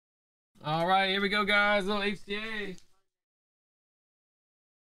All right, here we go, guys. Little HTA.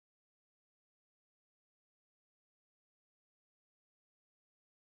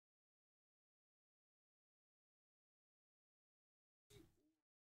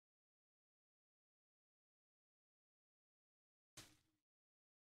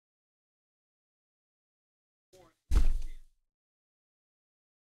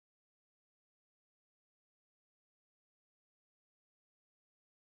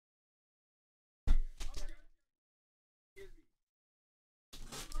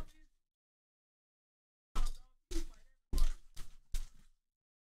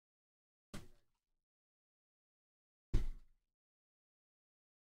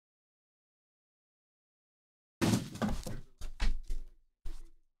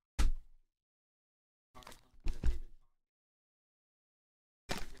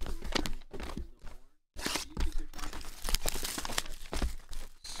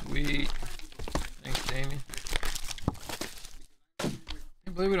 Sweet. Thanks, Damien. I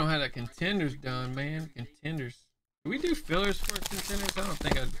can't believe we don't have that contenders done, man. Contenders. Do we do fillers for contenders? I don't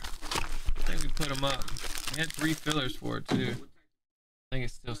think I think we put them up. We had 3 fillers for it too. I think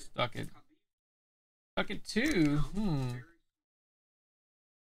it's still stuck at 2.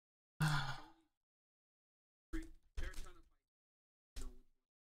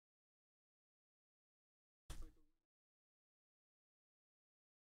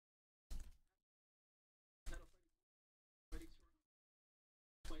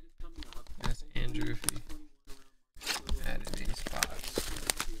 That's Andrew if he added any spots.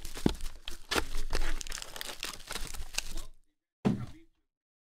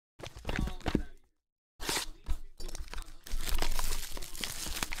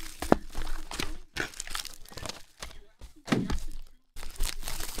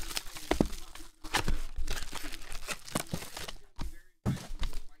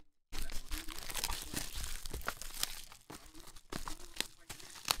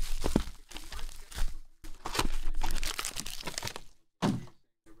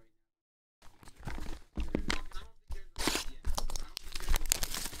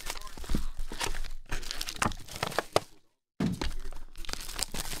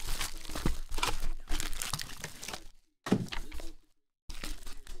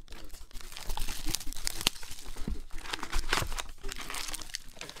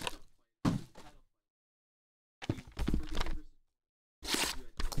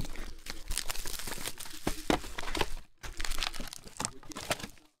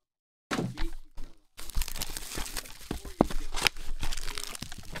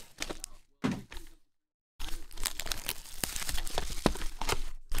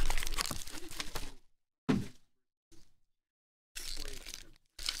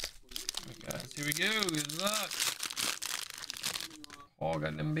 Here we go. Good luck. Paul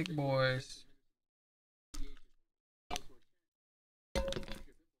got them big boys.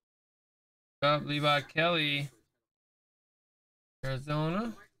 Up, Levi Kelly.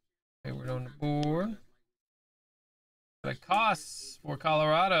 Arizona. Hayward on the board. That costs for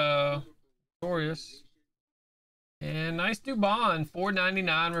Colorado. Victorious. And nice Dubon.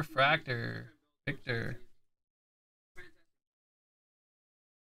 $4.99 refractor. Victor.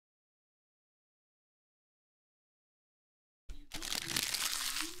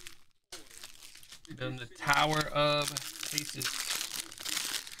 Then the Tower of Faces.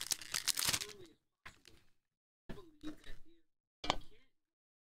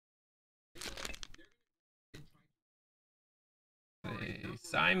 Hey,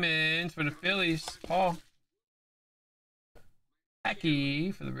 Simons for the Phillies. Paul.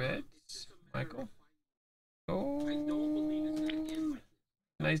 Hacky for the Reds. Michael. Oh.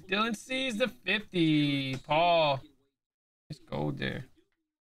 Nice. Dylan sees the 50. Paul. Nice gold there.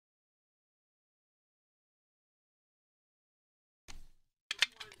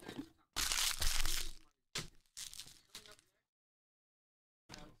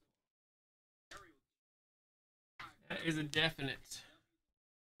 That is a definite.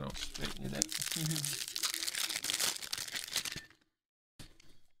 Oh, straighten it up.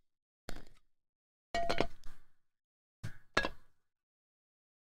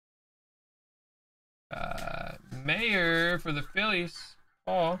 Mayor for the Phillies.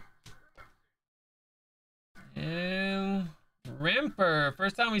 Paul. And Rimper.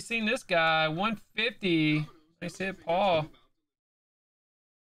 First time we've seen this guy. 150. Nice hit, Paul.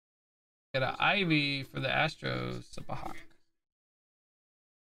 Got an Ivy for the Astros. Super hot.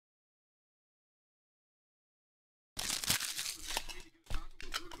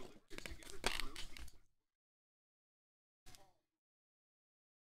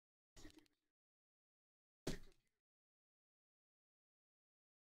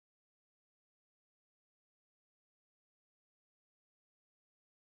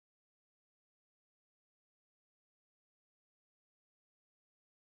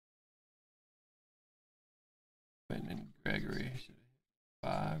 And then Gregory should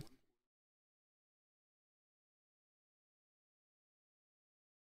have hit 5.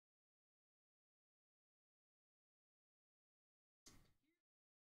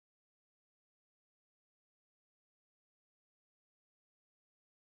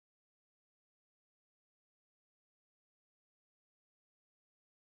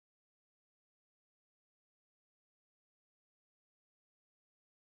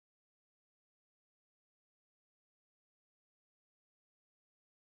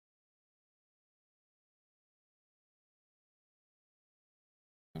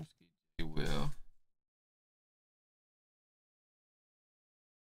 He will.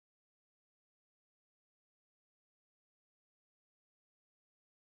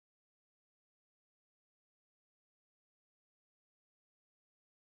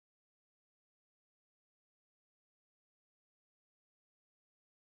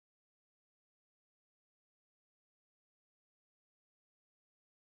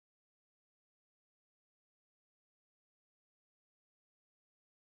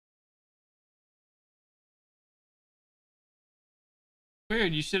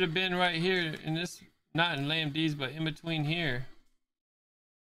 Weird, you should have been right here in this, not in Lamb D's, but in between here.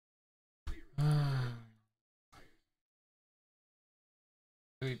 What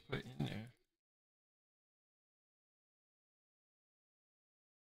do we put in there?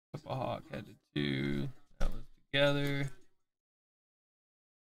 Couple Hawk had the 2. That was together.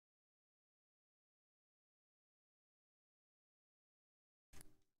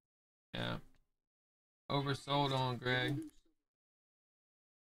 Yeah. Oversold on Greg.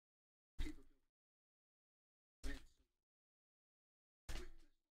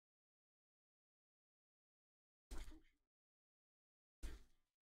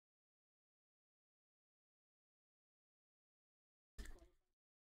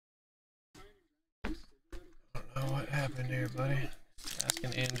 I don't know what happened there, buddy.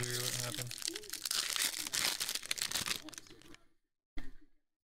 Asking Andrew what happened.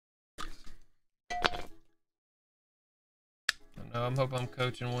 I don't know. I'm hoping I'm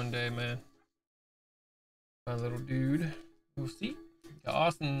coaching one day, man. My little dude. We'll see. Got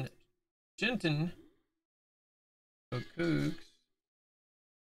Austin Shenton. Go Cougs.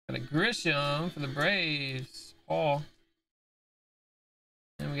 Got a Grisham for the Braves. Paul.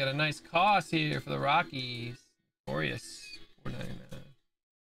 And we got a nice cost here for the Rockies. Glorious. $4.99.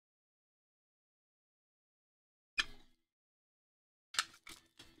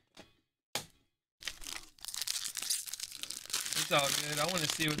 It's all good. I want to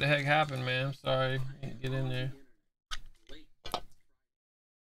see what the heck happened, man. I'm sorry. I can't get in there.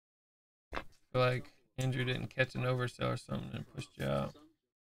 I feel like Andrew didn't catch an oversell or something and pushed you out.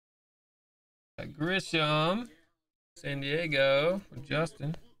 Got Grisham. San Diego for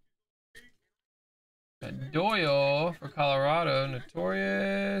Justin. Got Doyle for Colorado.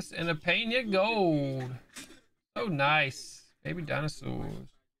 Notorious. And a Pena Gold. So nice. Baby dinosaurs.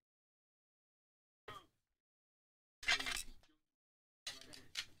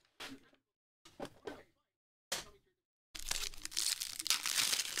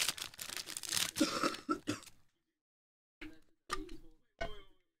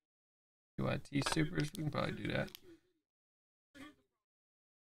 UIT Supers. We can probably do that.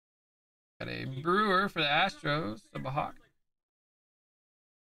 Got a Brewer for the Astros. Subahawk.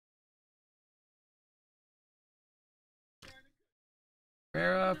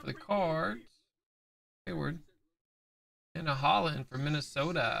 Rivera for the Cards. Hayward. And a Holland for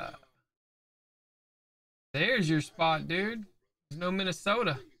Minnesota. There's your spot, dude. There's no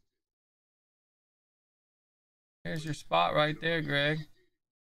Minnesota. There's your spot right there, Greg.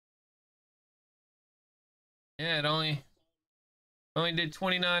 Yeah, it only did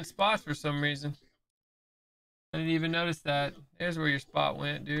 29 spots for some reason. I didn't even notice that. There's where your spot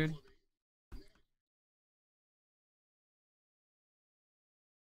went, dude.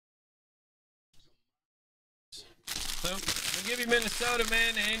 So, I'll give you Minnesota,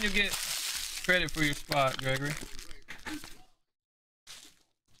 man, and you'll get credit for your spot, Gregory.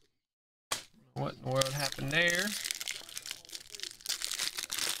 What in the world happened there?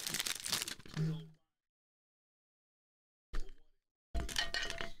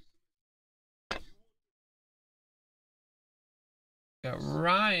 Got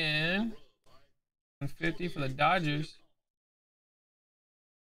Ryan, 150 for the Dodgers.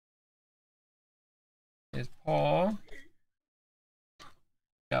 Here's Paul.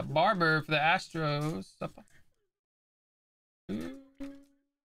 Got Barber for the Astros.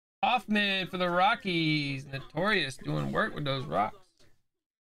 Hoffman for the Rockies. Notorious doing work with those rocks.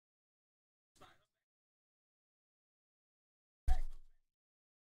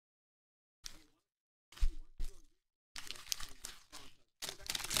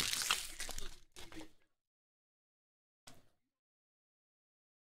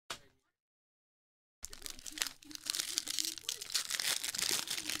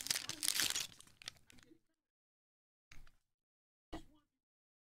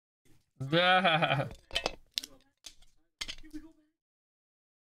 Yeah.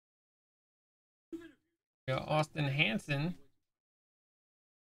 Got Austin Hanson.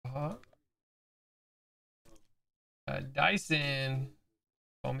 Dyson.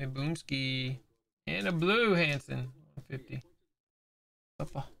 Call me Boomski. And a blue Hanson. 150.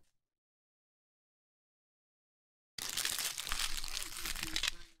 Uppa.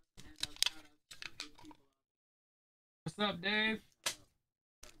 What's up, Dave?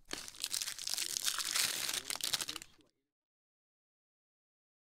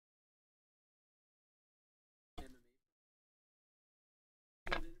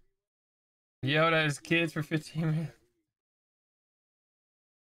 Yelled at his kids for 15 minutes.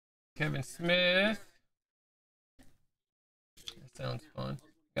 Kevin Smith. That sounds fun.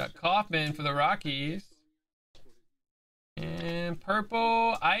 Got Kaufman for the Rockies. And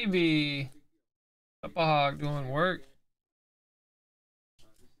purple Ivy. Uppa Hog doing work.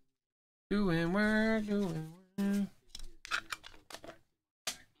 Doing work.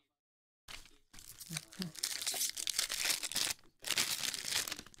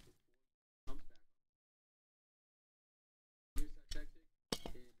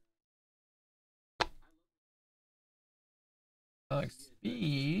 Alex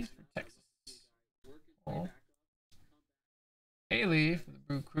Speed for Texas. Oh. Haley for the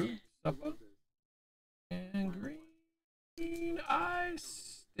Brew Crew. Supper. And Green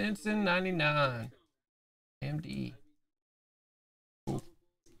Ice. Stinson 99. MD. Cool.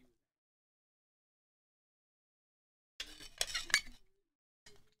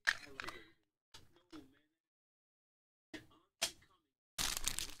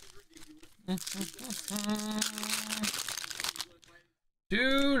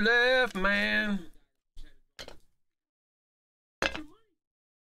 Two left, man.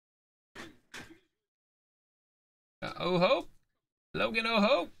 Hope. Logan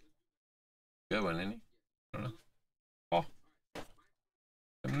Hope. Good one, isn't he? I don't know. Oh.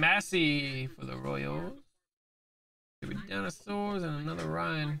 Massey for the Royals. Maybe Dinosaurs and another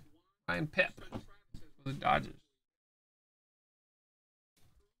Ryan Pep for the Dodgers.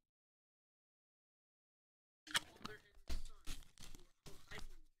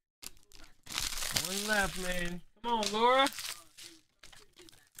 One left, man. Come on, Laura.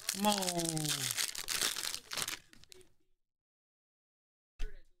 Come on.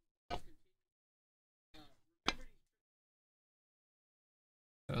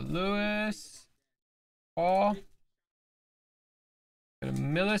 Lewis, Paul, got a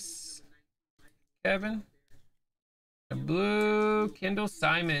Millis, Kevin, a blue Kendall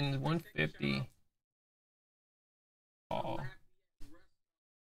Simons, 150. Oh,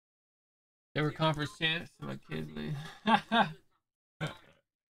 they were conference champs. My kids leave.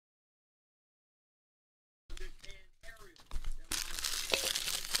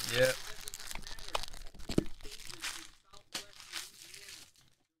 Yep.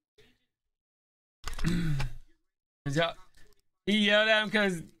 He yelled at him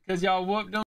because y'all whooped him.